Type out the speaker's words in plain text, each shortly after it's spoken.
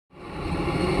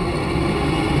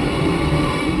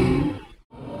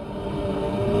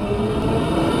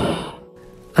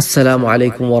السلام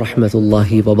علیکم ورحمۃ اللہ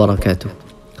وبرکاتہ۔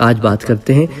 آج بات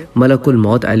کرتے ہیں ملک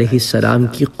الموت علیہ السلام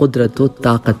کی قدرت و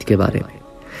طاقت کے بارے میں۔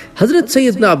 حضرت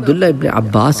سیدنا عبداللہ ابن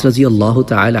عباس رضی اللہ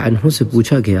تعالی عنہ سے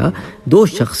پوچھا گیا، دو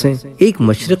شخص ہیں، ایک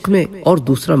مشرق میں اور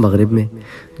دوسرا مغرب میں،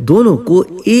 دونوں کو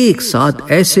ایک ساتھ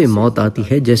ایسے موت آتی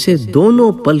ہے جیسے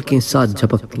دونوں پلکیں ساتھ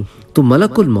جھپکتی، تو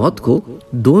ملک الموت کو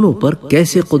دونوں پر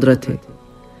کیسے قدرت ہے؟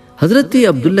 حضرت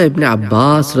عبداللہ ابن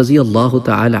عباس رضی اللہ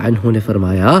تعالی عنہ نے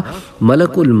فرمایا،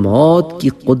 ملک الموت کی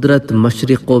قدرت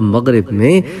مشرق و مغرب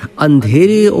میں،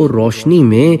 اندھیرے اور روشنی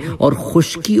میں اور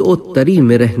خشکی اور تری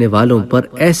میں رہنے والوں پر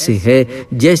ایسے ہے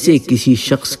جیسے کسی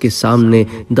شخص کے سامنے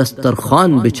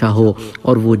دسترخوان بچھا ہو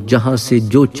اور وہ جہاں سے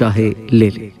جو چاہے لے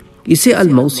لے۔ اسے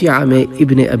الموسعہ میں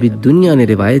ابن ابی الدنیا نے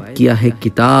روایت کیا ہے،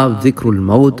 کتاب ذکر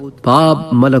الموت،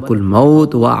 باب ملک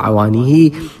الموت و عوانہ،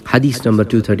 حدیث نمبر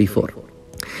 234۔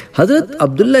 حضرت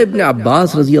عبداللہ ابن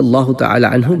عباس رضی اللہ تعالی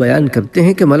عنہ بیان کرتے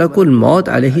ہیں کہ ملک الموت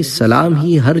علیہ السلام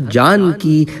ہی ہر جان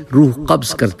کی روح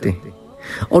قبض کرتے ہیں،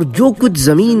 اور جو کچھ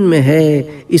زمین میں ہے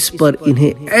اس پر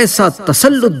انہیں ایسا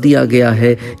تسلط دیا گیا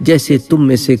ہے جیسے تم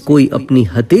میں سے کوئی اپنی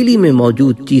ہتھیلی میں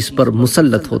موجود چیز پر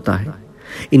مسلط ہوتا ہے۔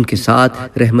 ان کے ساتھ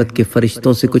رحمت کے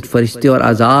فرشتوں سے کچھ فرشتے اور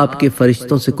عذاب کے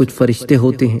فرشتوں سے کچھ فرشتے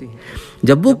ہوتے ہیں۔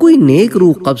 جب وہ کوئی نیک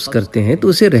روح قبض کرتے ہیں تو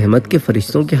اسے رحمت کے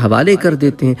فرشتوں کے حوالے کر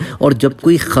دیتے ہیں، اور جب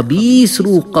کوئی خبیث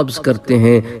روح قبض کرتے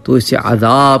ہیں تو اسے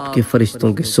عذاب کے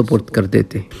فرشتوں کے سپرد کر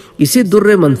دیتے ہیں۔ اسے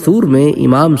در منثور میں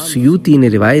امام سیوطی نے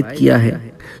روایت کیا ہے،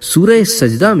 سورہ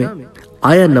سجدہ میں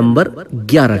آیہ نمبر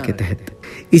 11 کے تحت۔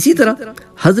 اسی طرح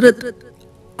حضرت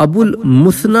ابو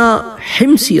المثنی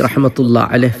حمصی رحمت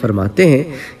اللہ علیہ فرماتے ہیں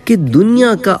کہ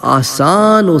دنیا کا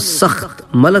آسان و سخت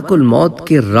ملک الموت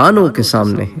کے رانوں کے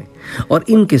سامنے ہے، اور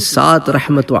ان کے ساتھ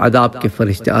رحمت و عذاب کے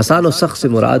فرشتے۔ آسان و سخت سے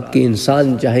مراد کہ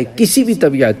انسان چاہے کسی بھی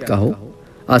طبیعت کا ہو،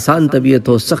 آسان طبیعت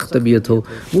ہو، سخت طبیعت ہو،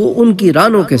 وہ ان کی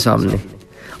رانوں کے سامنے،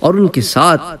 اور ان کے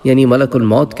ساتھ یعنی ملک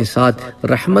الموت کے ساتھ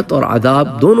رحمت اور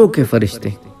عذاب دونوں کے فرشتے۔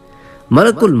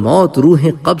 ملک الموت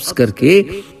روحیں قبض کر کے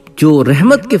جو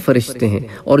رحمت کے فرشتے ہیں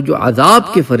اور جو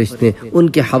عذاب کے فرشتے ہیں ان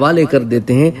کے حوالے کر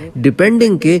دیتے ہیں،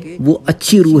 ڈیپینڈنگ کہ وہ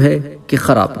اچھی روح ہے کہ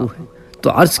خراب روح ہے۔ تو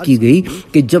عرض کی گئی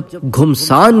کہ جب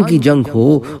گھمسان کی جنگ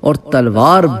ہو اور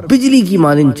تلوار بجلی کی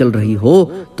مانند چل رہی ہو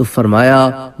تو فرمایا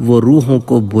وہ روحوں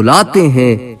کو بلاتے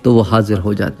ہیں تو وہ حاضر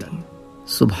ہو جاتی ہیں۔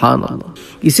 سبحان اللہ۔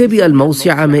 اسے بھی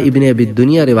الموسعہ میں ابن ابی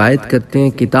الدنیا روایت کرتے ہیں،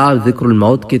 کتاب ذکر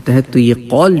الموت کے تحت۔ تو یہ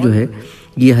قول جو ہے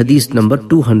یہ حدیث نمبر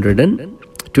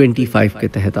 225 کے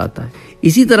تحت آتا ہے۔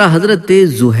 اسی طرح حضرت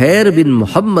زہیر بن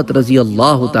محمد رضی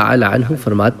اللہ تعالی عنہ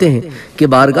فرماتے ہیں کہ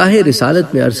بارگاہ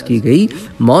رسالت میں عرض کی گئی،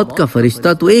 موت کا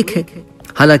فرشتہ تو ایک ہے،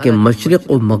 حالانکہ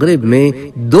مشرق و مغرب میں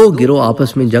دو گروہ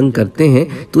آپس میں جنگ کرتے ہیں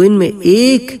تو ان میں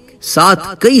ایک ساتھ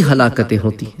کئی ہلاکتیں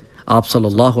ہوتی ہیں۔ آپ صلی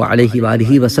اللہ علیہ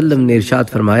وآلہ وسلم نے ارشاد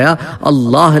فرمایا،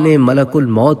 اللہ نے ملک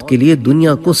الموت کے لیے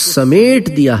دنیا کو سمیٹ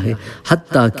دیا ہے،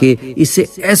 حتیٰ کہ اسے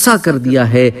ایسا کر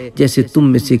دیا ہے جیسے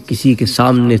تم میں سے کسی کے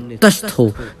سامنے تشت ہو،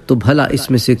 تو بھلا اس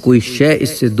میں سے کوئی شے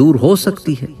اس سے دور ہو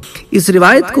سکتی ہے؟ اس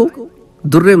روایت کو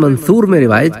در منثور میں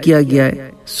روایت کیا گیا ہے،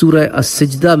 سورہ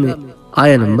السجدہ میں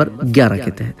آیہ نمبر 11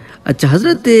 کے تحت۔ اچھا،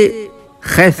 حضرت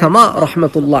خیثمہ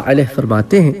رحمت اللہ علیہ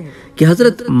فرماتے ہیں کہ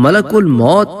حضرت ملک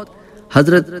الموت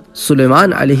حضرت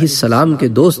سلیمان علیہ السلام کے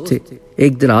دوست تھے۔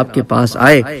 ایک دن آپ کے پاس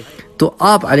آئے تو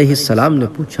آپ علیہ السلام نے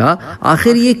پوچھا،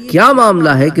 آخر یہ کیا معاملہ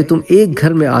ہے کہ تم ایک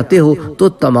گھر میں آتے ہو تو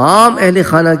تمام اہل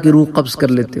خانہ کی روح قبض کر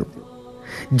لیتے ہو،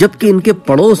 جبکہ ان کے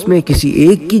پڑوس میں کسی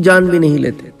ایک کی جان بھی نہیں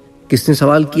لیتے؟ کس نے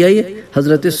سوال کیا؟ یہ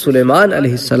حضرت سلیمان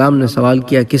علیہ السلام نے سوال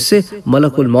کیا۔ کس سے؟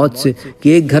 ملک الموت سے، کہ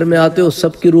ایک گھر میں آتے ہو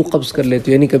سب کی روح قبض کر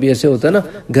لیتے ہو۔ یعنی کبھی ایسے ہوتا ہے نا،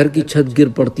 گھر کی چھت گر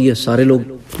پڑتی ہے، سارے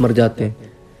لوگ مر جاتے ہیں،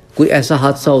 کوئی ایسا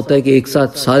حادثہ ہوتا ہے کہ ایک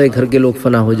ساتھ سارے گھر کے لوگ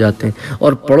فنا ہو جاتے ہیں،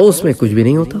 اور پڑوس میں کچھ بھی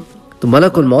نہیں ہوتا۔ تو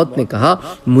ملک الموت نے کہا،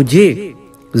 مجھے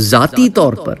ذاتی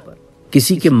طور پر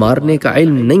کسی کے مارنے کا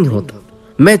علم نہیں ہوتا،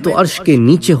 میں تو عرش کے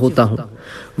نیچے ہوتا ہوں،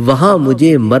 وہاں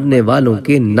مجھے مرنے والوں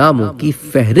کے ناموں کی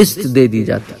فہرست دے دی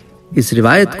جاتی۔ اس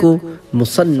روایت کو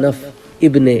مصنف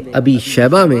ابن ابی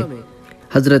شیبہ میں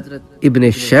حضرت ابن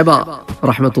شیبہ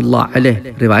رحمت اللہ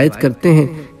علیہ روایت کرتے ہیں،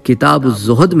 کتاب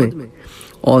الزہد میں،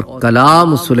 اور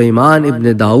کلام سلیمان ابن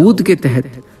داؤد کے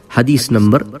تحت حدیث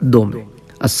نمبر 2 میں۔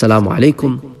 السلام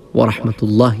علیکم ورحمۃ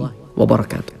اللہ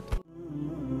وبرکاتہ۔